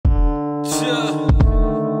Togo.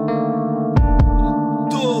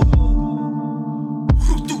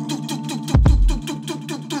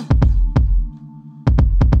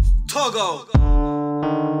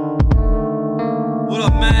 What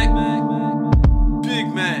up, Mac? Big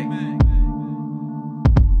Mac.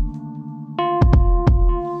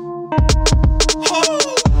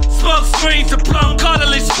 Smoke screens and plum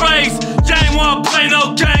colorless sprays. You ain't wanna play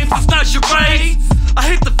no games, it's not charades. I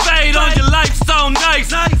hit the fade on your life so nice.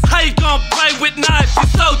 How you gon' play with knives? You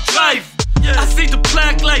so drive. I see the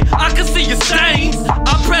black light, I can see your stains.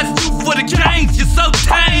 I press you for the games, you're so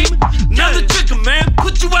tame. Now the trigger, man,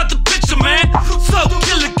 put you out the picture, man. So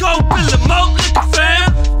kill it, go build it, more liquor,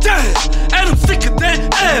 fam. Damn, and I'm sicker than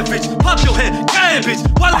average. Pop your head, cabbage,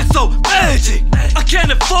 while it's so magic. I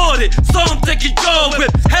can't afford it, so I'm taking your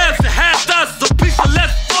whip. Half and half us, so people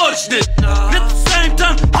less fortunate. And at the same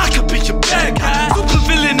time, I could be your bad guy. Super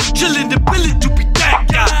villain and chillin' the billet, you be that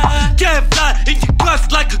guy. Can't fly in your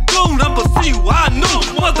guts like a goon, I'ma see you, I know,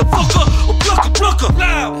 motherfucker, or blocker.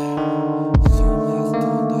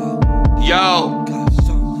 Yo.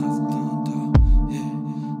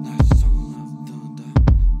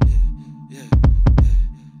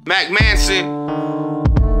 MaCC.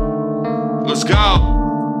 Let's go.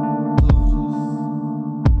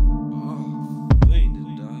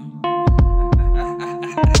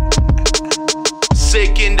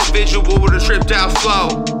 Sick individual with a tripped out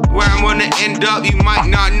flow. Where I'm gonna end up, you might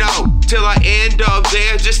not know. Till I end up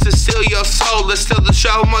there just to steal your soul. Let's steal the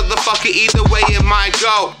show, motherfucker, either way it might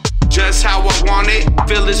go. Just how I want it,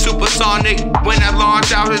 feeling supersonic. When I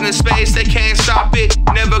launch out into space, they can't stop it.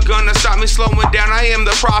 Never gonna stop me slowing down, I am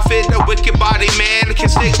the prophet. A wicked body man can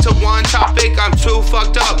stick to one topic. I'm too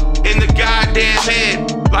fucked up in the goddamn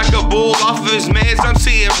head. Like a bull off of his meds, I'm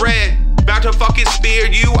seeing red. About to fucking spear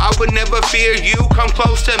you, I would never fear you. Come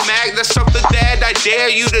close to Mac, that's something that I dare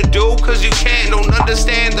you to do. Cause you don't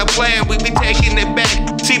understand the plan, we be taking it back.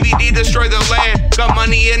 CBD destroy the land, got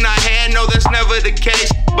money in our hand, no that's never the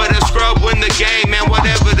case. But a scrub win the game, man,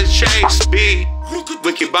 whatever the chase be.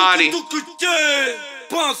 Wicked body,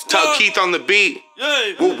 Tuck Keith on the beat.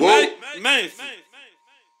 Woo woo.